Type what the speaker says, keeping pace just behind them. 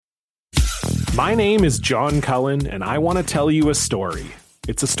My name is John Cullen, and I want to tell you a story.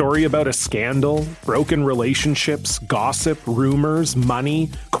 It's a story about a scandal, broken relationships, gossip, rumors, money,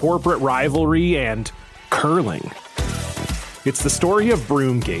 corporate rivalry, and curling. It's the story of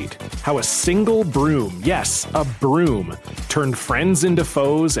Broomgate, how a single broom, yes, a broom, turned friends into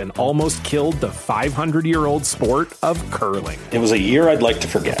foes and almost killed the 500-year-old sport of curling. It was a year I'd like to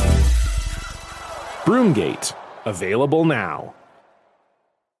forget. Broomgate, available now.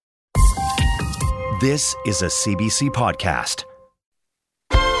 This is a CBC podcast.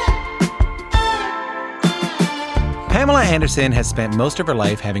 Pamela Anderson has spent most of her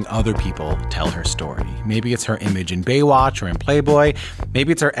life having other people tell her story. Maybe it's her image in Baywatch or in Playboy.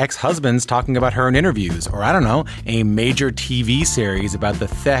 Maybe it's her ex-husbands talking about her in interviews. Or, I don't know, a major TV series about the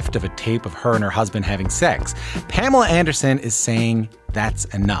theft of a tape of her and her husband having sex. Pamela Anderson is saying that's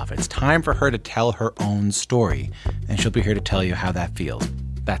enough. It's time for her to tell her own story. And she'll be here to tell you how that feels.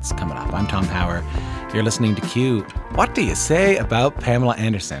 That's coming up. I'm Tom Power. You're listening to Q. What do you say about Pamela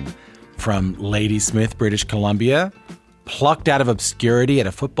Anderson? From Ladysmith, British Columbia, plucked out of obscurity at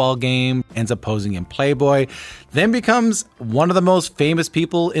a football game, ends up posing in Playboy, then becomes one of the most famous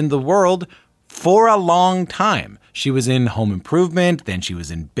people in the world for a long time. She was in Home Improvement, then she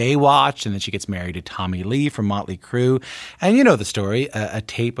was in Baywatch, and then she gets married to Tommy Lee from Motley Crue. And you know the story. A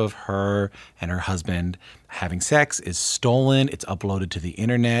tape of her and her husband having sex is stolen. It's uploaded to the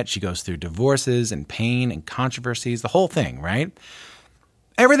internet. She goes through divorces and pain and controversies, the whole thing, right?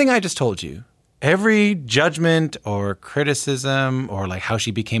 Everything I just told you, every judgment or criticism or like how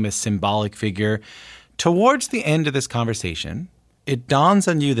she became a symbolic figure, towards the end of this conversation, it dawns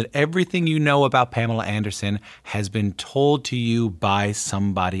on you that everything you know about Pamela Anderson has been told to you by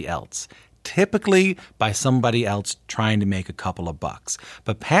somebody else. Typically by somebody else trying to make a couple of bucks.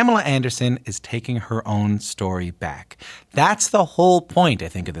 But Pamela Anderson is taking her own story back. That's the whole point, I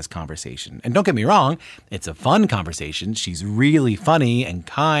think, of this conversation. And don't get me wrong, it's a fun conversation. She's really funny and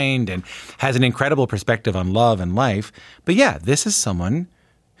kind and has an incredible perspective on love and life. But yeah, this is someone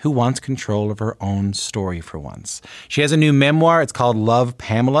who wants control of her own story for once. She has a new memoir. It's called Love,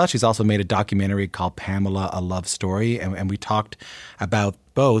 Pamela. She's also made a documentary called Pamela, A Love Story, and we talked about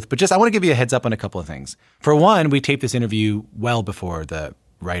both. But just I want to give you a heads up on a couple of things. For one, we taped this interview well before the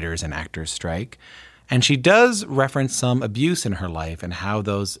writers and actors strike, and she does reference some abuse in her life and how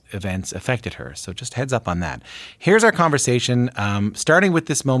those events affected her. So just heads up on that. Here's our conversation, starting with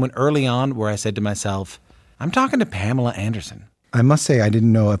this moment early on where I said to myself, I'm talking to Pamela Anderson. I must say, I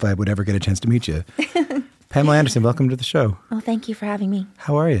didn't know if I would ever get a chance to meet you. Pamela Anderson, welcome to the show. Oh, thank you for having me.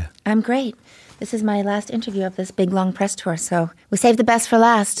 How are you? I'm great. This is my last interview of this big, long press tour, so we saved the best for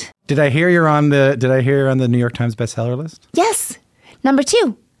last. Did I hear you're on the New York Times bestseller list? Yes. Number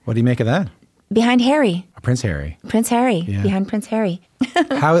 2. What do you make of that? Behind Harry. Prince Harry. Prince Harry. Yeah. Behind Prince Harry.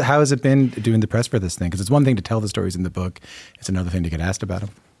 How has it been doing the press for this thing? Because it's one thing to tell the stories in the book. It's another thing to get asked about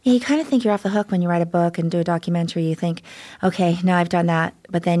them. Yeah, you kind of think you're off the hook when you write a book and do a documentary. You think, okay, now I've done that,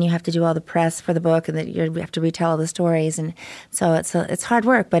 but then you have to do all the press for the book, and then you have to retell all the stories, and so it's hard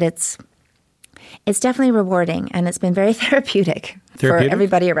work, but it's definitely rewarding, and it's been very therapeutic? For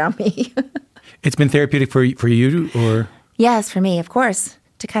everybody around me. It's been therapeutic for you, or? Yes, for me, of course,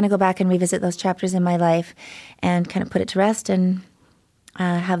 to kind of go back and revisit those chapters in my life and kind of put it to rest and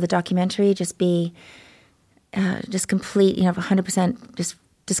have the documentary just be just complete, 100% just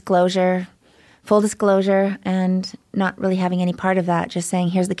disclosure, full disclosure, and not really having any part of that, just saying,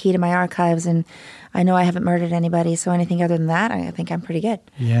 here's the key to my archives, and I know I haven't murdered anybody, so anything other than that, I think I'm pretty good.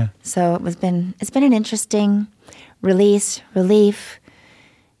 Yeah. So it's been an interesting relief.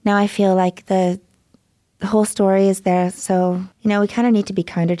 Now I feel like the whole story is there, so, we kind of need to be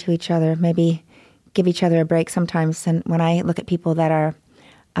kinder to each other, maybe give each other a break sometimes, and when I look at people that are,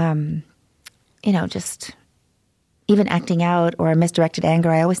 just even acting out or misdirected anger,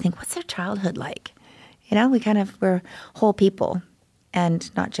 I always think, what's their childhood like? We're whole people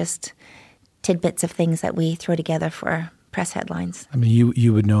and not just tidbits of things that we throw together for press headlines. I mean,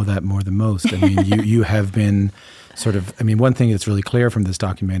 you would know that more than most. I mean, you have been one thing that's really clear from this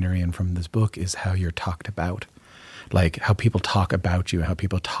documentary and from this book is how you're talked about. Like how people talk about you, how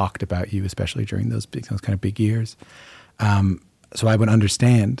people talked about you, especially during those kind of big years. So I would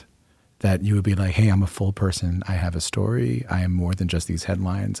understand that you would be like, hey, I'm a full person. I have a story. I am more than just these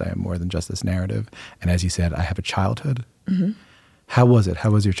headlines. I am more than just this narrative. And as you said, I have a childhood. Mm-hmm. How was it?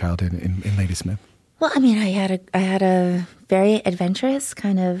 How was your childhood in Ladysmith? Well, I mean, I had a very adventurous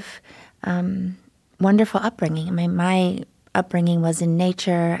kind of wonderful upbringing. I mean, my upbringing was in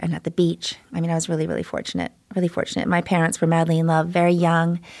nature and at the beach. I mean, I was really, really fortunate. Really fortunate. My parents were madly in love, very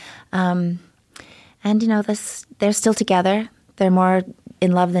young. And, they're still together. They're more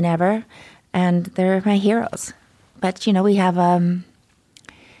in love than ever. and they're my heroes. But, we have,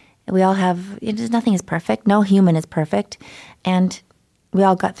 we all have, nothing is perfect. No human is perfect. And we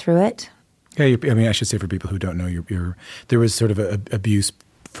all got through it. Yeah, I should say for people who don't know, there was sort of abuse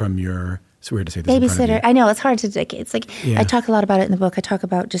from your, it's weird to say this in front of you. Babysitter. I know, it's hard to take. It's like, Yeah. I talk a lot about it in the book. I talk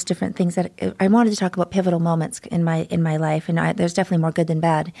about just different things that, I wanted to talk about pivotal moments in my life. And there's definitely more good than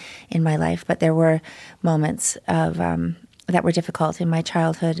bad in my life. But there were moments of, that were difficult in my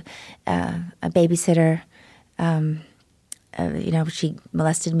childhood. A babysitter, she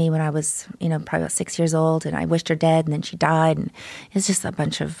molested me when I was, probably about 6 years old, and I wished her dead, and then she died. And it's just a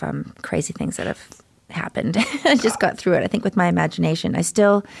bunch of crazy things that have happened. I just got through it, I think, with my imagination. I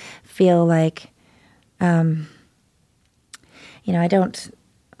still feel like, I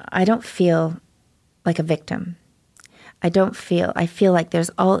don't feel like a victim. I feel like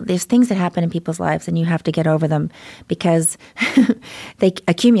there's things that happen in people's lives, and you have to get over them because they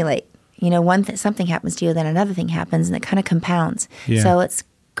accumulate. Something happens to you, then another thing happens, and it kind of compounds. Yeah. So it's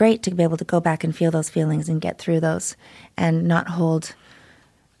great to be able to go back and feel those feelings and get through those, and not hold.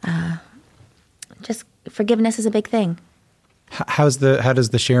 Just forgiveness is a big thing. How does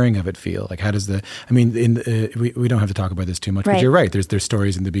the sharing of it feel? Like, how does we don't have to talk about this too much, Right. but you're right. There's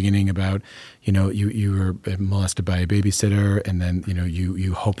stories in the beginning about, you were molested by a babysitter, and then,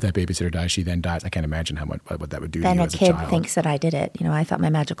 you hope that babysitter dies. She then dies. I can't imagine what that would do Then to you a as a kid child. thinks that I did it. I thought my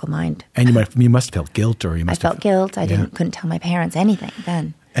magical mind. And you must have felt guilt, or you I must felt have, guilt. I Yeah. couldn't tell my parents anything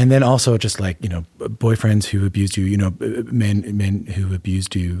then. And then also just like, boyfriends who abused you, men who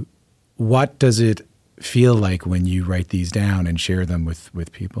abused you. What does it feel like when you write these down and share them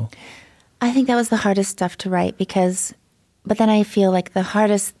with people? I think that was the hardest stuff to write but then I feel like the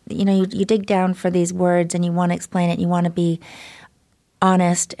hardest, you dig down for these words and you want to explain it, and you want to be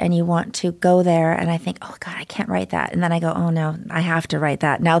honest, and you want to go there, and I think, oh God, I can't write that. And then I go, oh no, I have to write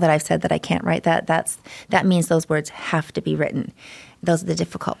that. Now that I've said that I can't write that, that means those words have to be written. Those are the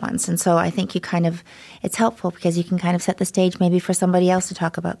difficult ones. And so I think it's helpful because you can kind of set the stage maybe for somebody else to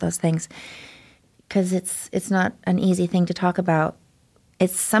talk about those things. Because it's not an easy thing to talk about.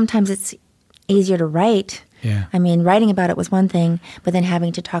 Sometimes it's easier to write. Yeah. I mean, writing about it was one thing, but then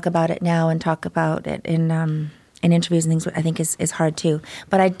having to talk about it now and talk about it in interviews and things, I think is hard too.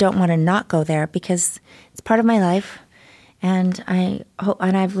 But I don't want to not go there because it's part of my life, and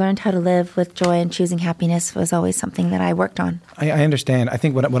I've learned how to live with joy, and choosing happiness was always something that I worked on. I understand. I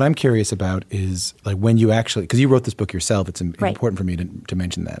think what I'm curious about is like when you actually, because you wrote this book yourself, it's important for me to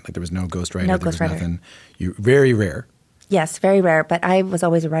mention that. Like there was no ghostwriter. No there was ghostwriter. nothing. Very rare. Yes, very rare. But I was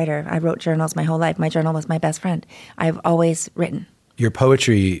always a writer. I wrote journals my whole life. My journal was my best friend. I've always written. Your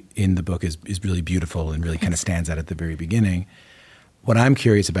poetry in the book is really beautiful and really kind of stands out at the very beginning. What I'm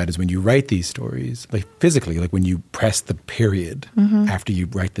curious about is when you write these stories, like physically, like when you press the period after you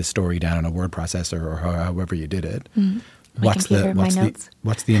write this story down on a word processor or however you did it, what's the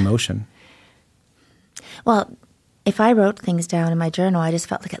emotion? Well, if I wrote things down in my journal, I just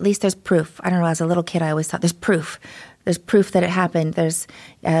felt like at least there's proof. I don't know, as a little kid, I always thought there's proof. There's proof that it happened. There's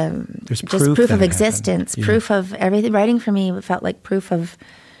just proof of existence, proof of everything. Writing for me felt like proof of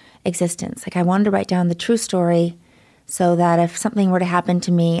existence. Like I wanted to write down the true story so that if something were to happen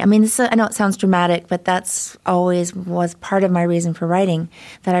to me, I mean, I know it sounds dramatic, but that's always was part of my reason for writing,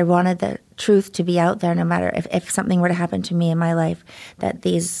 that I wanted the truth to be out there no matter if something were to happen to me in my life, that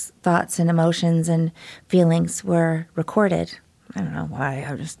these thoughts and emotions and feelings were recorded. I don't know why.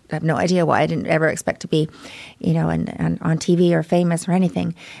 I have no idea why. I didn't ever expect to be, and on TV or famous or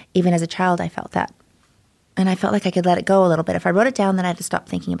anything. Even as a child, I felt that. And I felt like I could let it go a little bit. If I wrote it down, then I had to stop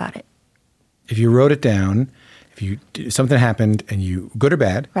thinking about it. If you wrote it down, something happened and you, good or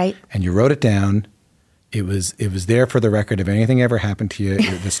bad, right, and you wrote it down, it was there for the record. If anything ever happened to you,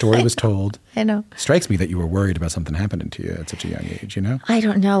 the story was told. I know. It strikes me that you were worried about something happening to you at such a young age, I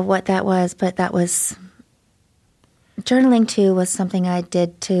don't know what that was, but that was... Journaling, too, was something I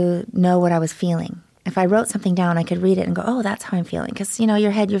did to know what I was feeling. If I wrote something down, I could read it and go, oh, that's how I'm feeling. Because,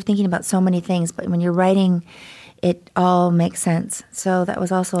 your head, you're thinking about so many things. But when you're writing, it all makes sense. So that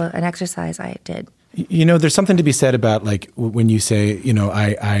was also an exercise I did. There's something to be said about, like, when you say,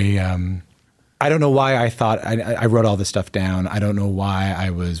 I don't know why I thought I wrote all this stuff down. I don't know why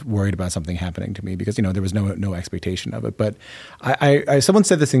I was worried about something happening to me because, there was no expectation of it. But I someone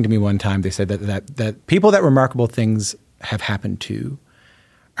said this thing to me one time. They said that people that remarkable things have happened to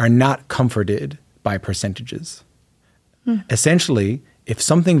are not comforted by percentages. Essentially, if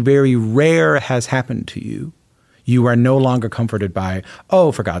something very rare has happened to you, you are no longer comforted by,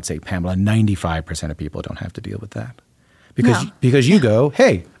 oh, for God's sake, Pamela, 95% of people don't have to deal with that. Because you go,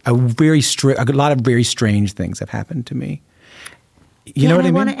 hey, a lot of very strange things have happened to me. You know what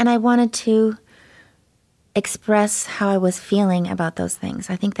I mean? And I wanted to express how I was feeling about those things.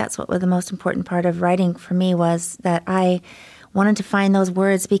 I think that's what was the most important part of writing for me, was that I wanted to find those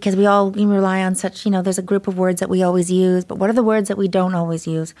words, because we rely on such, there's a group of words that we always use, but what are the words that we don't always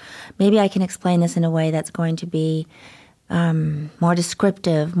use? Maybe I can explain this in a way that's going to be more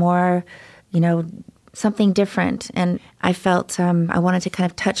descriptive, more, something different. And I felt I wanted to kind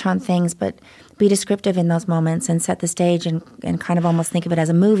of touch on things, but be descriptive in those moments and set the stage and kind of almost think of it as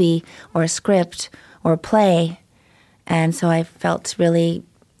a movie or a script or a play. And so I felt really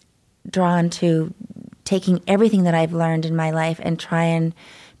drawn to taking everything that I've learned in my life and try and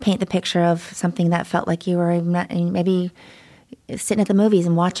paint the picture of something that felt like you were maybe sitting at the movies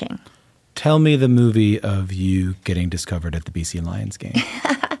and watching. Tell me the movie of you getting discovered at the BC Lions game.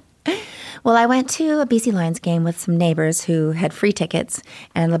 Well, I went to a BC Lions game with some neighbors who had free tickets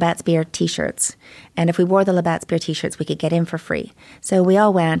and Labatt's Beer T-shirts. And if we wore the Labatt's Beer T-shirts, we could get in for free. So we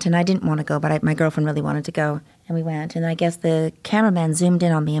all went, and I didn't want to go, but my girlfriend really wanted to go. And we went, and I guess the cameraman zoomed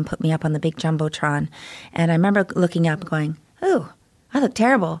in on me and put me up on the big Jumbotron. And I remember looking up going, "Oh, I look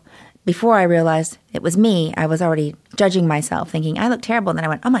terrible." Before I realized it was me, I was already judging myself, thinking, I look terrible. And then I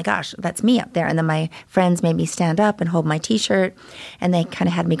went, oh my gosh, that's me up there. And then my friends made me stand up and hold my T-shirt. And they kind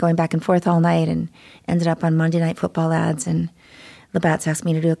of had me going back and forth all night, and ended up on Monday Night Football ads. And Labatt's asked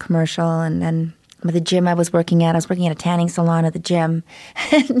me to do a commercial. And then with the gym I was working at a tanning salon at the gym.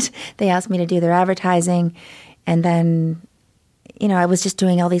 And they asked me to do their advertising. And then, I was just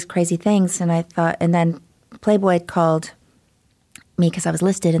doing all these crazy things. And I thought, and then Playboy had called me because I was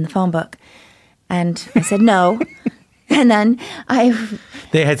listed in the phone book, and I said no. And then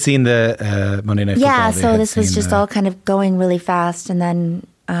they had seen the Monday Night Football. Yeah, so this was just all kind of going really fast. And then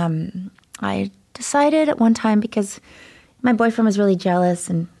I decided at one time, because my boyfriend was really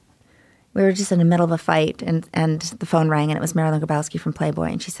jealous, and we were just in the middle of a fight, and the phone rang, and it was Marilyn Grabowski from Playboy,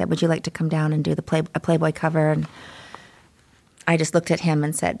 and she said, "Would you like to come down and do a Playboy cover?" And I just looked at him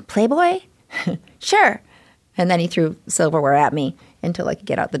and said, "Playboy? Sure." And then he threw silverware at me until I could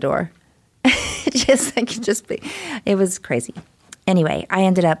get out the door. It was crazy. Anyway, I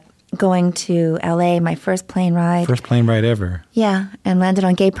ended up going to LA, my first plane ride. First plane ride ever. Yeah, and landed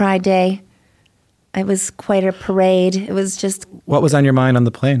on Gay Pride Day. It was quite a parade. It was just... What was on your mind on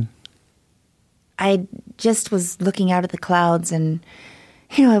the plane? I just was looking out at the clouds, and,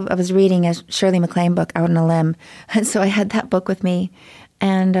 I was reading a Shirley MacLaine book, Out on a Limb. And so I had that book with me.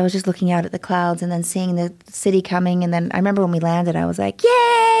 And I was just looking out at the clouds and then seeing the city coming. And then I remember when we landed, I was like,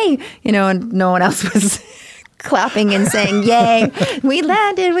 yay! And no one else was clapping and saying, yay, we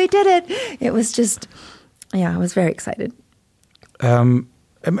landed, we did it. It was just, I was very excited. It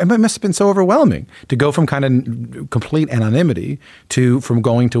must have been so overwhelming to go from kind of complete anonymity from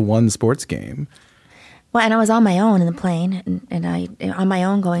going to one sports game. Well, and I was on my own in the plane, and I on my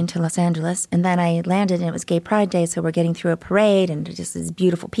own going to Los Angeles, and then I landed, and it was Gay Pride Day, so we're getting through a parade, and just these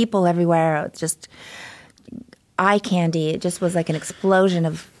beautiful people everywhere. It's just eye candy. It just was like an explosion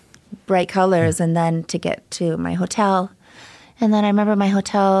of bright colors, and then to get to my hotel. And then I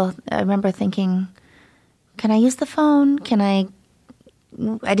remember thinking, can I use the phone? I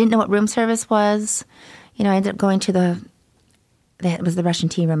didn't know what room service was. I ended up going to it was the Russian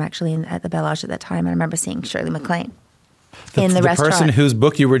tea room, actually, at the Bel Age at that time. And I remember seeing Shirley MacLaine in the restaurant. The person whose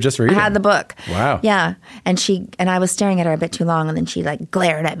book you were just reading. I had the book. Wow. Yeah. And I was staring at her a bit too long, and then she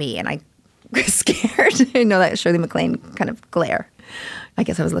glared at me, and I was scared. I know that Shirley MacLaine kind of glare. I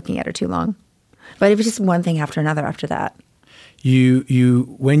guess I was looking at her too long. But it was just one thing after another after that.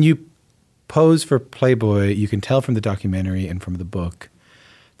 When you pose for Playboy, you can tell from the documentary and from the book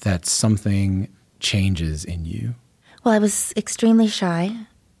that something changes in you. Well, I was extremely shy,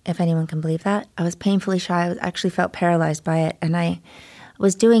 if anyone can believe that. I was painfully shy. I actually felt paralyzed by it. And I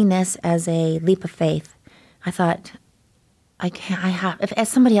was doing this as a leap of faith. I thought, if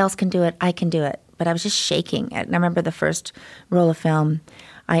somebody else can do it, I can do it. But I was just shaking. And I remember the first roll of film.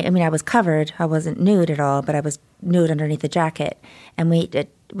 I was covered. I wasn't nude at all, but I was nude underneath the jacket. And it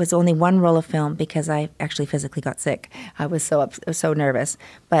was only one roll of film because I actually physically got sick. I was so nervous.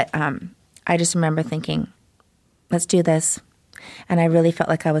 But I just remember thinking, let's do this. And I really felt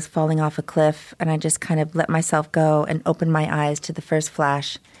like I was falling off a cliff, and I just kind of let myself go and opened my eyes to the first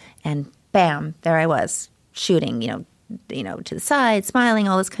flash, and bam, there I was, shooting, to the side, smiling,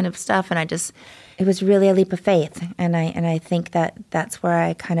 all this kind of stuff. And it was really a leap of faith. And I think that's where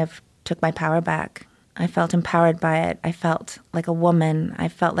I kind of took my power back. I felt empowered by it. I felt like a woman. I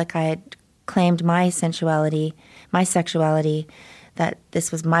felt like I had claimed my sensuality, my sexuality, that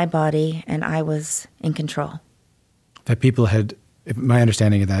this was my body and I was in control. That people had My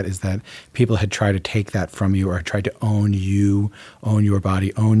understanding of that is that people had tried to take that from you, or tried to own you, own your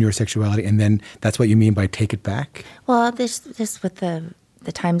body, own your sexuality, and then that's what you mean by take it back? Well, this with the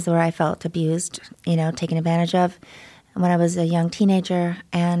times where I felt abused, taken advantage of, when I was a young teenager,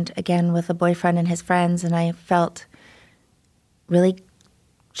 and again with a boyfriend and his friends, and I felt really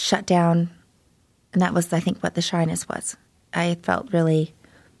shut down, and that was, I think, what the shyness was. I felt really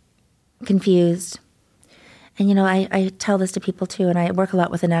confused. And, I tell this to people, too, and I work a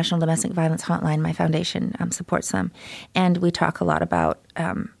lot with the National Domestic Violence Hotline. My foundation supports them. And we talk a lot about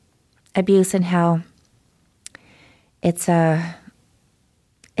abuse and how it's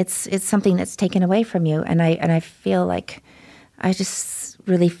something that's taken away from you. And I feel like I just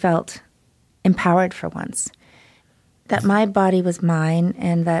really felt empowered for once. That my body was mine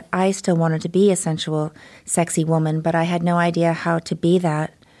and that I still wanted to be a sensual, sexy woman, but I had no idea how to be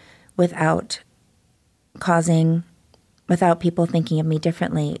that without people thinking of me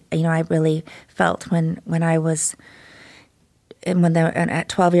differently. I really felt when I was, at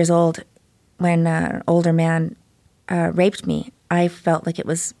 12 years old, when an older man raped me, I felt like it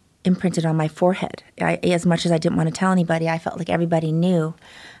was imprinted on my forehead. As much as I didn't want to tell anybody, I felt like everybody knew,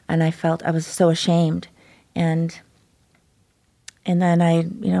 and I felt I was so ashamed. And then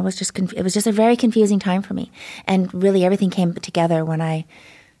it was just a very confusing time for me. And really everything came together when I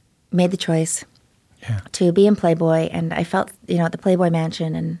made the choice to be in Playboy, and I felt, at the Playboy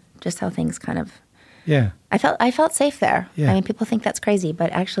Mansion, and just how things kind of. Yeah. I felt safe there. Yeah. I mean, people think that's crazy,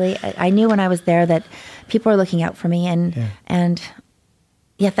 but actually, I knew when I was there that people were looking out for me, and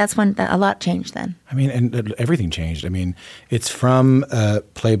that's when a lot changed then. I mean, and everything changed. I mean, it's from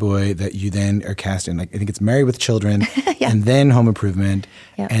Playboy that you then are cast in, I think it's Married with Children, and then Home Improvement,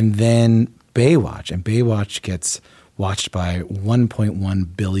 and then Baywatch. And Baywatch gets watched by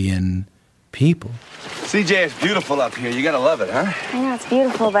 1.1 billion people. CJ, it's beautiful up here. You gotta love it, huh? I know, it's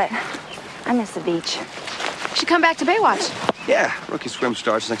beautiful, but I miss the beach. You should come back to Baywatch. Yeah, rookie swim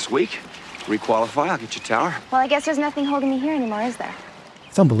starts next week. Requalify, I'll get you a tower. Well, I guess there's nothing holding me here anymore, is there?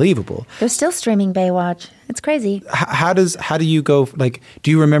 It's unbelievable. They're still streaming Baywatch. It's crazy. How do you go,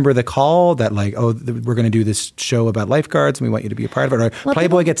 do you remember the call that we're going to do this show about lifeguards and we want you to be a part of it? Or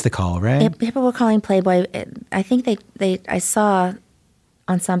Playboy gets the call, right? People were calling Playboy. I think I saw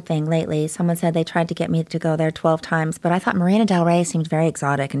on something lately, someone said they tried to get me to go there 12 times, but I thought Marina Del Rey seemed very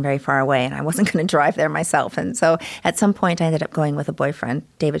exotic and very far away, and I wasn't going to drive there myself. And so at some point I ended up going with a boyfriend,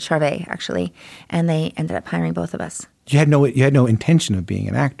 David Charvet, actually, and they ended up hiring both of us. You had no intention of being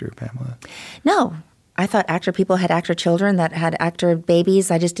an actor, Pamela. No. I thought actor people had actor children that had actor babies.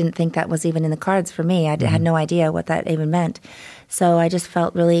 I just didn't think that was even in the cards for me. I had no idea what that even meant. So I just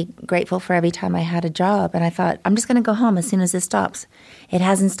felt really grateful for every time I had a job. And I thought, I'm just going to go home as soon as this stops. It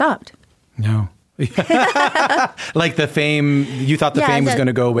hasn't stopped. No. Like the fame, you thought the fame was going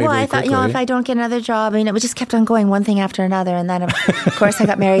to go away very quickly. Well, I thought, if I don't get another job, it just kept on going one thing after another. And then, of course, I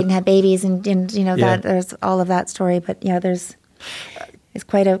got married and had babies and that there's all of that story. But, it's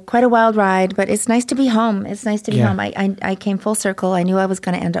quite a wild ride, but it's nice to be home. It's nice to be home. I came full circle. I knew I was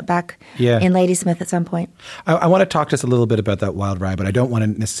going to end up back in Ladysmith at some point. I want to talk just a little bit about that wild ride, but I don't want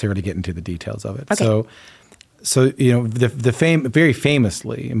to necessarily get into the details of it. Okay. So the fame, very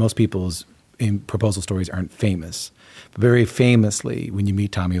famously, and most people's proposal stories aren't famous, but very famously, when you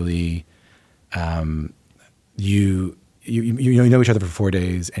meet Tommy Lee, you know each other for 4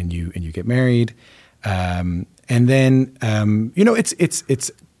 days, and you get married. And then,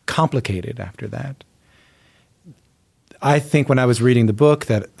 it's complicated after that. I think when I was reading the book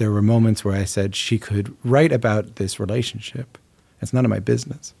that there were moments where I said she could write about this relationship. It's none of my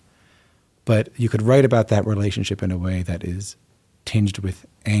business. But you could write about that relationship in a way that is tinged with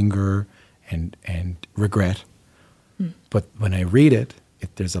anger and regret. But when I read it,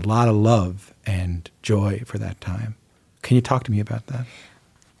 there's a lot of love and joy for that time. Can you talk to me about that?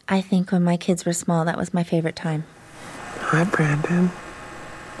 I think when my kids were small, that was my favorite time. Hi, Brandon.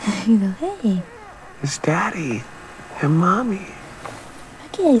 You go, hey. It's Daddy and Mommy.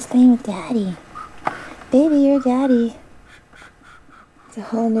 Okay, he's playing with Daddy. Baby, you're Daddy. It's a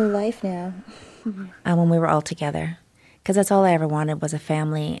whole new life now. When we were all together. Because that's all I ever wanted was a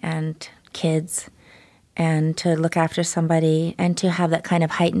family and kids and to look after somebody and to have that kind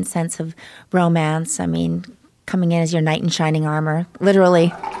of heightened sense of romance. I mean, coming in as your knight in shining armor,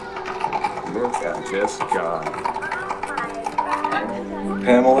 literally. Look at this guy.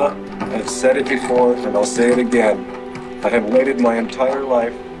 Pamela, I've said it before and I'll say it again. I have waited my entire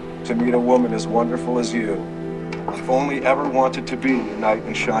life to meet a woman as wonderful as you. I've only ever wanted to be your knight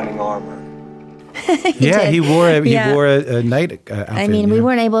in shining armor. He wore a night outfit. I mean, we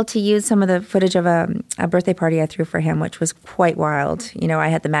weren't able to use some of the footage of a birthday party I threw for him, which was quite wild. You know, I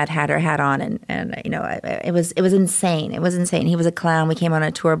had the Mad Hatter hat on, and you know, it was insane. It was insane. He was a clown. We came on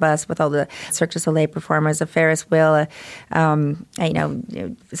a tour bus with all the Cirque du Soleil performers, a Ferris wheel,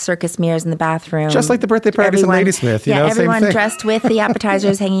 circus mirrors in the bathroom. Just like the birthday parties in Ladysmith. Everyone dressed with the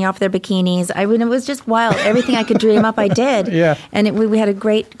appetizers hanging off their bikinis. I mean, it was just wild. Everything I could dream up, I did. Yeah. And we had a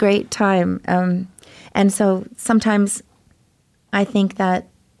great time. And so sometimes I think that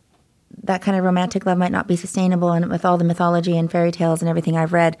kind of romantic love might not be sustainable. And with all the mythology and fairy tales and everything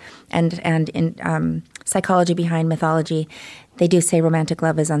I've read and in psychology behind mythology, they do say romantic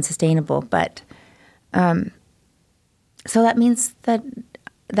love is unsustainable. But so that means that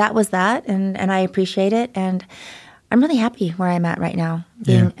was that, and I appreciate it. And I'm really happy where I'm at right now.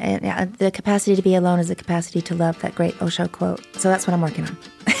 The capacity to be alone is the capacity to love, that great Osho quote. So that's what I'm working on.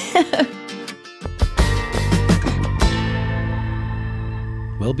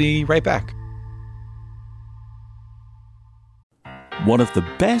 We'll be right back. One of the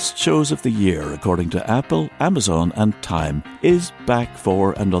best shows of the year, according to Apple, Amazon and Time, is back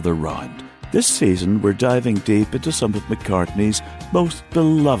for another round. This season, we're diving deep into some of McCartney's most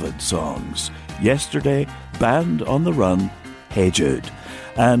beloved songs. Yesterday, Band on the Run, Hey Jude,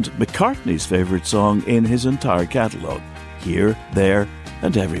 and McCartney's favourite song in his entire catalogue, Here, There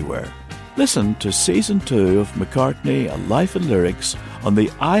and Everywhere. Listen to Season 2 of McCartney, A Life in Lyrics on the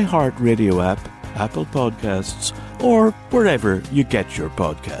iHeartRadio app, Apple Podcasts, or wherever you get your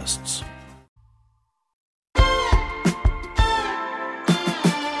podcasts.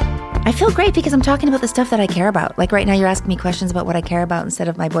 I feel great because I'm talking about the stuff that I care about. Like right now, you're asking me questions about what I care about instead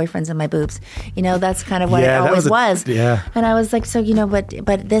of my boyfriends and my boobs. You know, that's kind of what it always was. Yeah. And I was like, so you know, but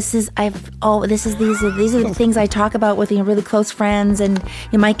these are the things I talk about with really close friends and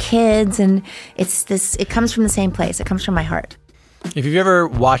my kids, and it comes from the same place. It comes from my heart. If you've ever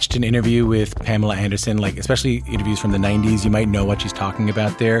watched an interview with Pamela Anderson, like especially interviews from the 90s, you might know what she's talking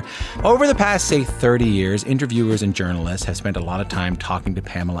about there. Over the past, say, 30 years, interviewers and journalists have spent a lot of time talking to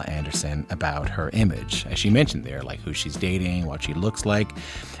Pamela Anderson about her image, as she mentioned there, like who she's dating, what she looks like.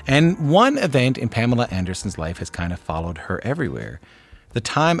 And one event in Pamela Anderson's life has kind of followed her everywhere. The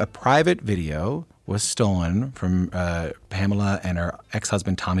time a private video was stolen from Pamela and her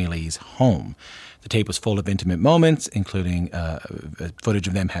ex-husband Tommy Lee's home. The tape was full of intimate moments, including footage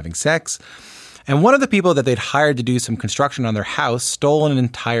of them having sex. And one of the people that they'd hired to do some construction on their house stole an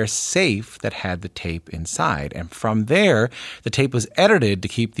entire safe that had the tape inside. And from there, the tape was edited to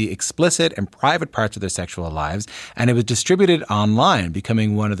keep the explicit and private parts of their sexual lives, and it was distributed online,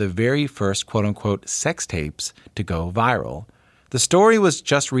 becoming one of the very first quote-unquote sex tapes to go viral. The story was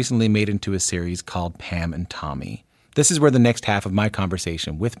just recently made into a series called Pam and Tommy. This is where the next half of my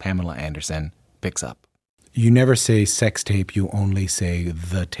conversation with Pamela Anderson picks up. You never say sex tape, you only say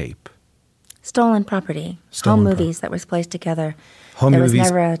the tape. Stolen property. Home movies that were spliced together. There was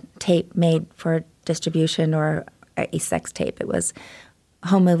never a tape made for distribution or a sex tape. It was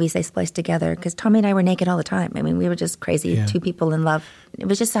home movies they spliced together because Tommy and I were naked all the time. I mean, we were just crazy, two people in love. It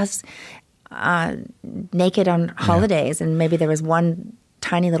was just us naked on holidays, and maybe there was one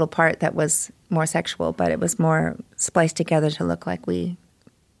tiny little part that was more sexual, but it was more spliced together to look like we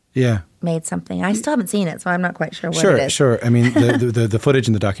made something. I still haven't seen it, so I'm not quite sure what it is. Sure. I mean, the footage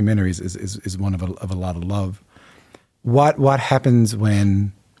in the documentaries is one of a lot of love. What happens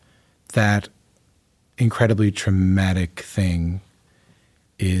when that incredibly traumatic thing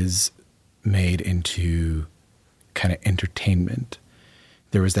is made into kind of entertainment?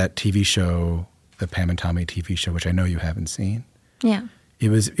 There was that TV show, the Pam and Tommy TV show, which I know you haven't seen. Yeah. It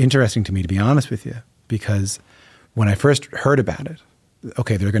was interesting to me, to be honest with you, because when I first heard about it,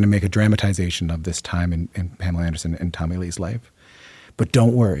 okay, they're going to make a dramatization of this time in Pamela Anderson and Tommy Lee's life. But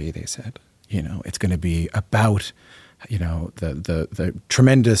don't worry, they said. It's going to be about, the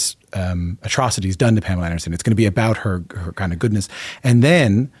tremendous atrocities done to Pamela Anderson. It's going to be about her kind of goodness. And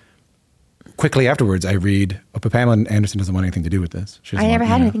then quickly afterwards, I read, but Pamela Anderson doesn't want anything to do with this. I never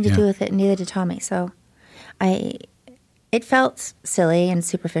had anything to do with it, and neither did Tommy. So it felt silly and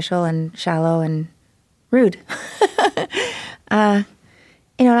superficial and shallow and rude.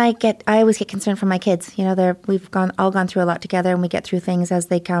 And I always get concerned for my kids. We've all gone through a lot together, and we get through things as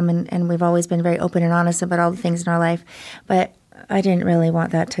they come, and we've always been very open and honest about all the things in our life. But I didn't really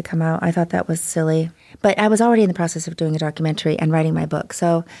want that to come out. I thought that was silly. But I was already in the process of doing a documentary and writing my book,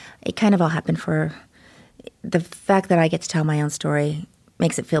 so it kind of all happened for the fact that I get to tell my own story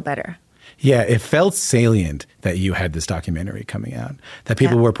makes it feel better. Yeah, it felt salient that you had this documentary coming out, that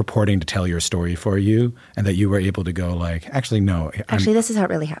people were purporting to tell your story for you, and that you were able to go like, actually, no. This is how it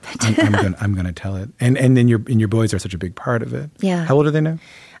really happened. I'm going to tell it. And then your boys are such a big part of it. Yeah. How old are they now?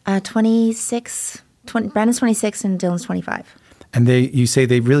 26. Brandon's 26 and Dylan's 25. And you say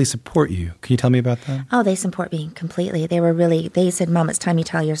they really support you. Can you tell me about that? Oh, they support me completely. They said, Mom, it's time you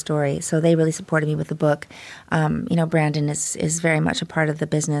tell your story. So they really supported me with the book. Brandon is very much a part of the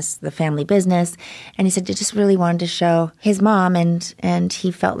business, the family business. And he said he just really wanted to show his mom, and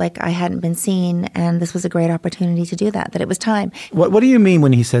he felt like I hadn't been seen, and this was a great opportunity to do that it was time. What do you mean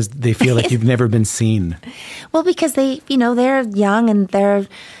when he says they feel like you've never been seen? Well, because they're young, and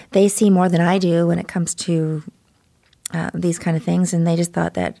they see more than I do when it comes to these kind of things, and they just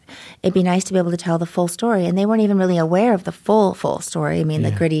thought that it'd be nice to be able to tell the full story. And they weren't even really aware of the full story. I mean,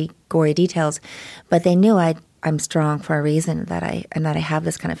 the gritty, gory details, but they knew I'm strong for a reason, that I have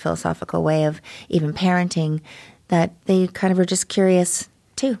this kind of philosophical way of even parenting, that they kind of were just curious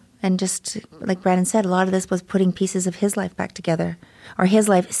too. And just like Brandon said, a lot of this was putting pieces of his life back together, or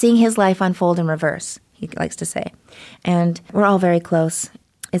seeing his life unfold in reverse, he likes to say. And we're all very close.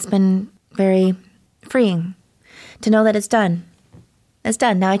 It's been very freeing to know that it's done. It's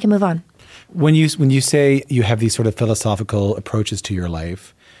done. Now I can move on. When you say you have these sort of philosophical approaches to your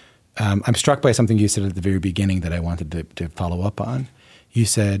life, I'm struck by something you said at the very beginning that I wanted to follow up on. You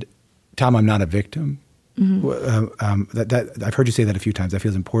said, Tom, I'm not a victim. Mm-hmm. That I've heard you say that a few times. That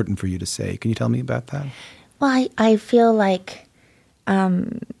feels important for you to say. Can you tell me about that? Well, I feel like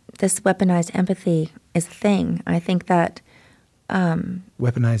this weaponized empathy is a thing. I think that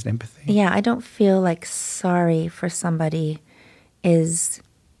weaponized empathy? Yeah, I don't feel like sorry for somebody is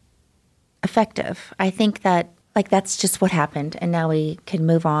effective. I think that that's just what happened, and now we can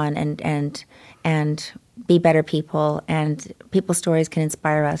move on and be better people, and people's stories can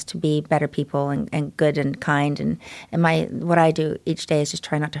inspire us to be better people and good and kind. And what I do each day is just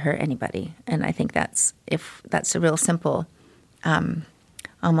try not to hurt anybody. And I think that's a real simple,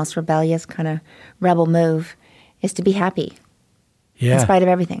 almost rebellious kind of rebel move, is to be happy. Yeah. In spite of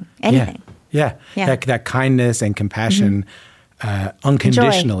everything, anything. Yeah. That kindness and compassion,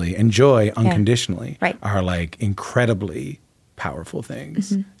 unconditionally, and joy unconditionally, are like incredibly powerful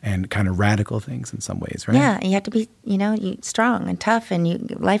things, and kind of radical things in some ways, right? Yeah, and you have to be, strong and tough,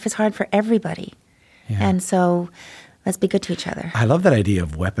 and life is hard for everybody, and so let's be good to each other. I love that idea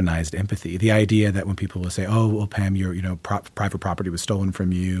of weaponized empathy. The idea that when people will say, "Oh, well, Pam, your private property was stolen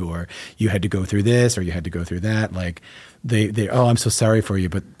from you, or you had to go through this, or you had to go through that," like they "Oh, I'm so sorry for you,"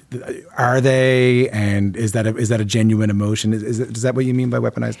 but are they? And is that a genuine emotion? Is that what you mean by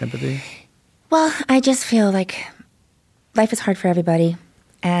weaponized empathy? Well, I just feel like life is hard for everybody,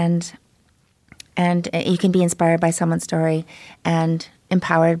 and you can be inspired by someone's story and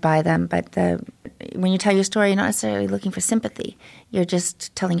empowered by them. But when you tell your story, you're not necessarily looking for sympathy. You're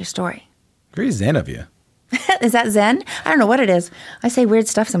just telling your story. Very zen of you. Is that zen? I don't know what it is. I say weird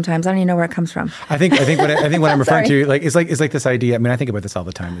stuff sometimes. I don't even know where it comes from. I think what I'm referring to, like, is like this idea. I mean, I think about this all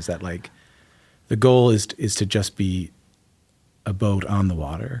the time. Is that like the goal is to just be a boat on the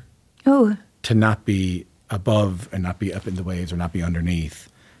water. Ooh. To not be above and not be up in the waves, or not be underneath,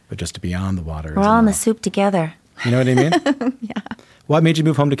 but just to be on the water. We're all in the soup together. You know what I mean? Yeah. What made you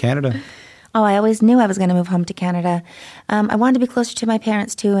move home to Canada? Oh, I always knew I was going to move home to Canada. I wanted to be closer to my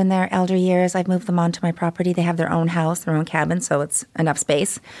parents, too, in their elder years. I've moved them onto my property. They have their own house, their own cabin, so it's enough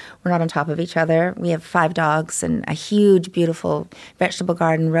space. We're not on top of each other. We have 5 dogs and a huge, beautiful vegetable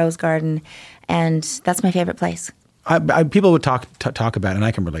garden, rose garden, and that's my favorite place. People would talk about, and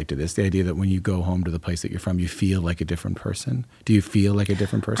I can relate to this, the idea that when you go home to the place that you're from, you feel like a different person. Do you feel like a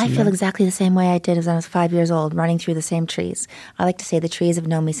different person? I feel exactly the same way I did as I was 5 years old, running through the same trees. I like to say the trees have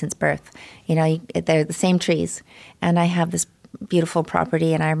known me since birth. They're the same trees. And I have this beautiful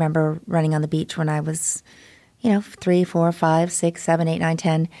property, and I remember running on the beach when I was, 3, 4, 5, 6, 7, 8, 9,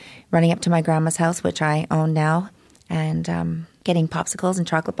 10, running up to my grandma's house, which I own now, and getting popsicles and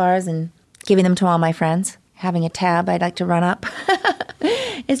chocolate bars and giving them to all my friends. Having a tab I'd like to run up.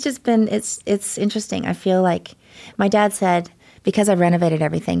 It's just been, it's interesting. I feel like my dad said, because I renovated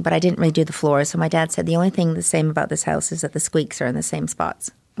everything, but I didn't redo the floors, so my dad said the only thing the same about this house is that the squeaks are in the same spots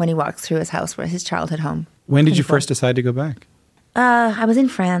when he walks through his house, where his childhood home. When did you first decide to go back? I was in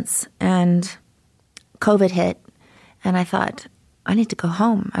France, and COVID hit, and I thought, I need to go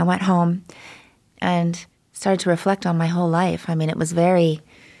home. I went home and started to reflect on my whole life. I mean, it was very...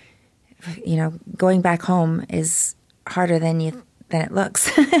 going back home is harder than it looks.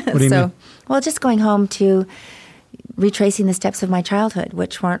 What do you mean? Well, just going home to retracing the steps of my childhood,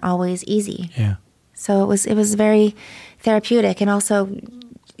 which weren't always easy. Yeah. So it was very therapeutic, and also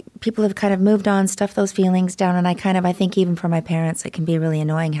people have kind of moved on, stuffed those feelings down, and I think even for my parents, it can be really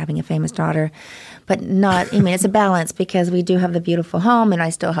annoying having a famous daughter, but not, I mean, it's a balance because we do have the beautiful home and I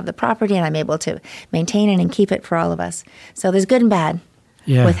still have the property and I'm able to maintain it and keep it for all of us. So there's good and bad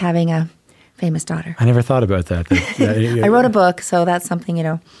with having a famous daughter. I never thought about that. I wrote a book, so that's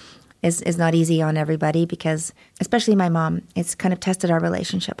something, is not easy on everybody because, especially my mom, it's kind of tested our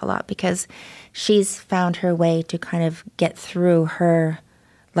relationship a lot because she's found her way to kind of get through her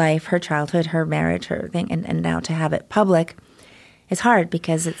life, her childhood, her marriage, her thing, and now to have it public is hard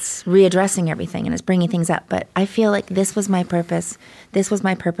because it's readdressing everything and it's bringing things up. But I feel like this was my purpose. This was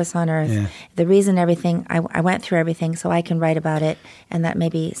my purpose on earth. Yeah. The reason I went through everything so I can write about it and that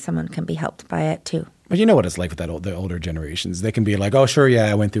maybe someone can be helped by it too. But you know what it's like with the older generations. They can be like, oh, sure, yeah,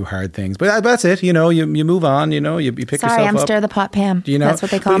 I went through hard things. But that's it. You move on, you pick yourself up. Sorry, I'm Stir the Pot Pam. That's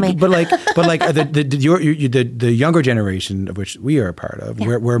what they call me. But the younger generation of which we are a part of,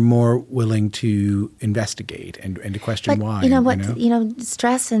 we're more willing to investigate and to question why. You know what?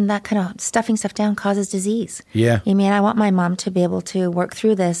 Stress and that kind of stuffing stuff down causes disease. Yeah. I mean, I want my mom to be able to work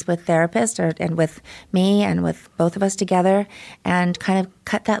through this with therapists and with me and with both of us together and kind of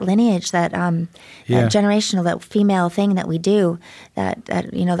cut that lineage, that generational, that female thing that we do,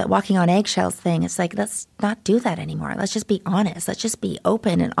 that walking on eggshells thing. It's like, let's not do that anymore. Let's just be honest. Let's just be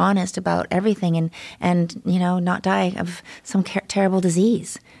open and honest about everything and not die of some terrible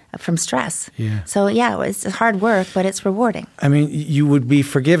disease from stress. Yeah. So it's hard work, but it's rewarding. I mean, you would be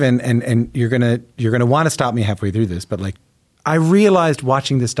forgiven, and you're gonna want to stop me halfway through this, but like, I realized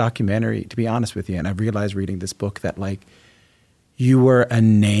watching this documentary, to be honest with you, and I realized reading this book that like, you were a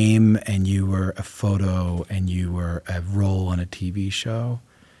name and you were a photo and you were a role on a TV show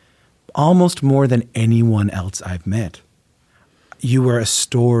almost more than anyone else I've met. You were a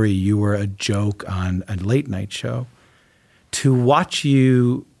story. You were a joke on a late night show. To watch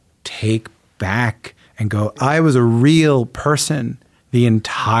you take back and go, I was a real person the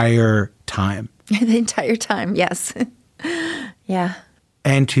entire time. The entire time, yes. Yeah.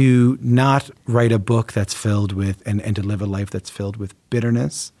 And to not write a book that's filled with, and to live a life that's filled with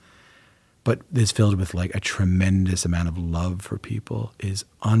bitterness, but is filled with like a tremendous amount of love for people is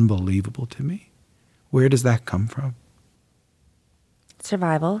unbelievable to me. Where does that come from?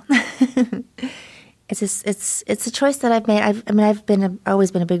 Survival. It's a choice that I've made. I've always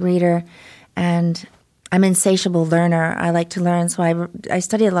been a big reader, and I'm an insatiable learner. I like to learn, so I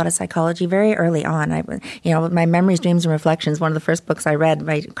studied a lot of psychology very early on. My Memories, Dreams, and Reflections, one of the first books I read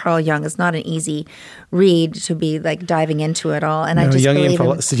by Carl Jung, is not an easy read to be like diving into it all. And I just believe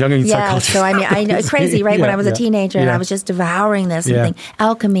Jungian psychology. So I know it's crazy, right? When I was a teenager, and I was just devouring this and think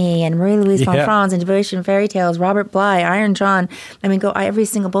alchemy and Marie-Louise von Franz and devotion fairy tales, Robert Bly, Iron John. I mean, every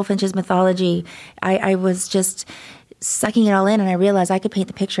single Bullfinch's mythology. I was just sucking it all in, and I realized I could paint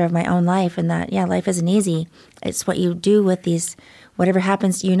the picture of my own life, and that life isn't easy. It's what you do with these. Whatever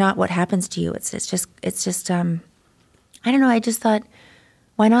happens to you, not what happens to you. It's just. I don't know. I just thought,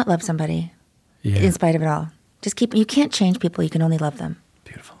 why not love somebody, in spite of it all? Just keep. You can't change people. You can only love them.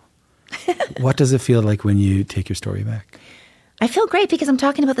 Beautiful. What does it feel like when you take your story back? I feel great because I'm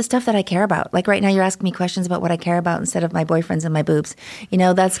talking about the stuff that I care about. Like right now, you're asking me questions about what I care about instead of my boyfriends and my boobs.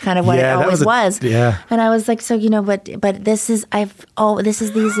 That's kind of what it always was. Yeah. And I was like, but these are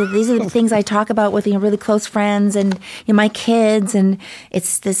the things I talk about with really close friends and my kids, and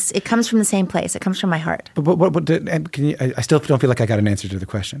it comes from the same place. It comes from my heart. But what can you? I still don't feel like I got an answer to the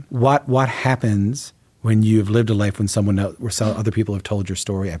question. What happens when you've lived a life when some other people have told your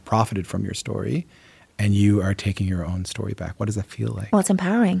story, have profited from your story, and you are taking your own story back? What does that feel like? Well, it's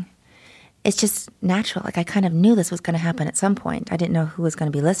empowering. It's just natural. Like I kind of knew this was going to happen at some point. I didn't know who was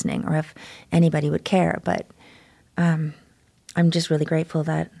going to be listening or if anybody would care. But I'm just really grateful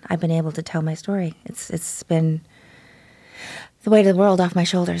that I've been able to tell my story. It's been the weight of the world off my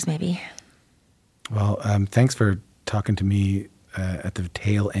shoulders, maybe. Well, thanks for talking to me at the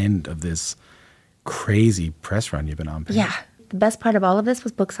tail end of this crazy press run you've been on. Yeah. The best part of all of this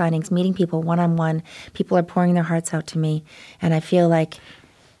was book signings, meeting people one-on-one. People are pouring their hearts out to me, and I feel like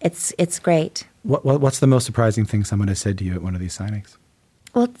it's great. What's the most surprising thing someone has said to you at one of these signings?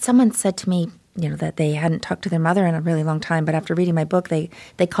 Well, someone said to me, that they hadn't talked to their mother in a really long time, but after reading my book, they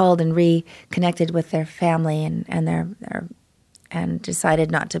called and reconnected with their family and decided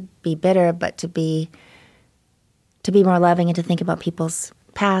not to be bitter, but to be more loving and to think about people's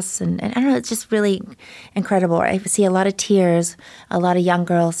pass, and I don't know, it's just really incredible. I see a lot of tears, a lot of young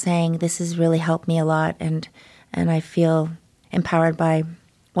girls saying, this has really helped me a lot, and I feel empowered by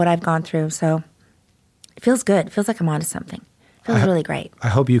what I've gone through. So it feels good. It feels like I'm onto something. It feels really great. I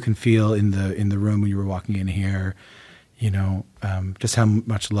hope you can feel in the room when you were walking in here, just how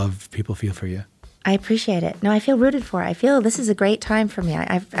much love people feel for you. I appreciate it. No, I feel rooted for. I feel this is a great time for me.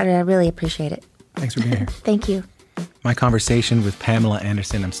 I really appreciate it. Thanks for being here. Thank you. My conversation with Pamela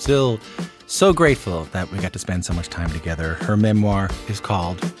Anderson, I'm still so grateful that we got to spend so much time together. Her memoir is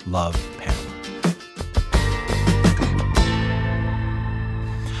called Love, Pamela.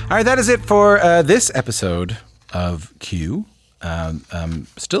 All right, that is it for this episode of Q.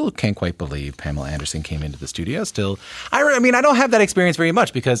 Still can't quite believe Pamela Anderson came into the studio. I mean, I don't have that experience very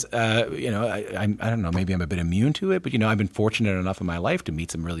much because, I don't know, maybe I'm a bit immune to it, but, I've been fortunate enough in my life to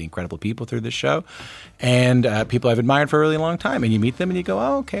meet some really incredible people through this show and people I've admired for a really long time. And you meet them and you go,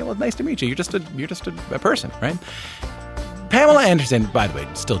 oh, okay, well, nice to meet you. You're just a person, right? Pamela Anderson, by the way,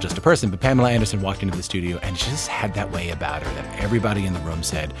 still just a person, but Pamela Anderson walked into the studio and she just had that way about her that everybody in the room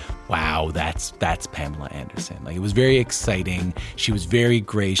said, wow, that's Pamela Anderson. Like, it was very exciting. She was very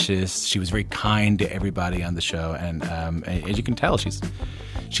gracious. She was very kind to everybody on the show. And as you can tell,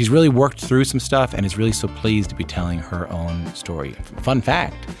 she's really worked through some stuff and is really so pleased to be telling her own story. Fun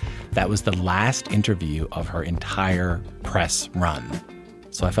fact, that was the last interview of her entire press run.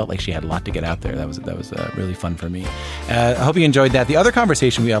 So I felt like she had a lot to get out there. That was really fun for me. I hope you enjoyed that. The other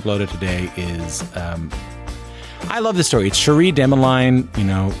conversation we uploaded today is, I love this story. It's Cherie Demeline,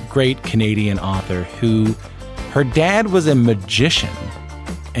 great Canadian author who, her dad was a magician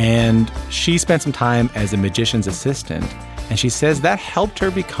and she spent some time as a magician's assistant. And she says that helped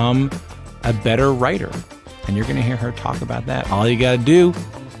her become a better writer. And you're going to hear her talk about that. All you got to do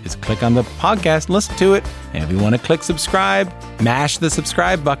is click on the podcast, listen to it, and if you want to click subscribe, mash the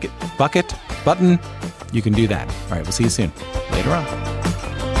subscribe button, you can do that. All right, we'll see you soon. Later on.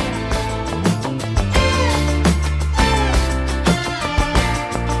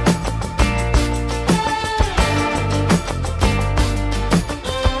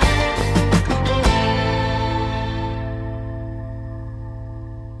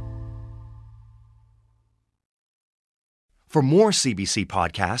 For more CBC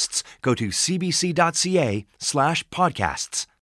podcasts, go to cbc.ca/podcasts.